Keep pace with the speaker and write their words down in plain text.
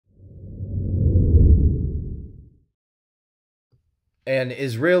An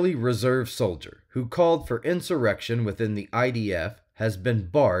Israeli reserve soldier who called for insurrection within the IDF has been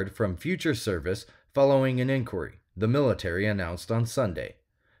barred from future service following an inquiry, the military announced on Sunday.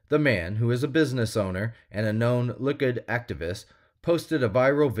 The man, who is a business owner and a known Likud activist, posted a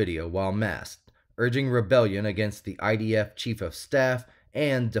viral video while masked, urging rebellion against the IDF Chief of Staff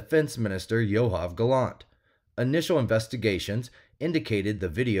and Defense Minister Yoav Gallant. Initial investigations indicated the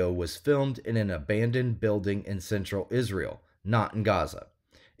video was filmed in an abandoned building in central Israel, not in Gaza.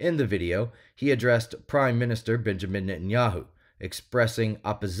 In the video, he addressed Prime Minister Benjamin Netanyahu, expressing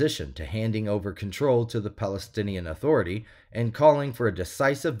opposition to handing over control to the Palestinian Authority and calling for a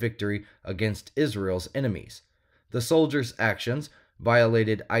decisive victory against Israel's enemies. The soldier's actions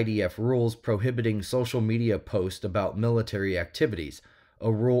violated IDF rules prohibiting social media posts about military activities,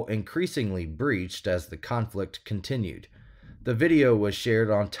 a rule increasingly breached as the conflict continued. The video was shared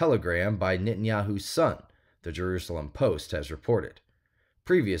on Telegram by Netanyahu's son, the Jerusalem Post has reported.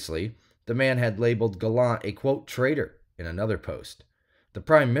 Previously, the man had labeled Gallant a, quote, traitor in another post. The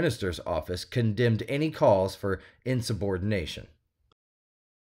Prime Minister's office condemned any calls for insubordination.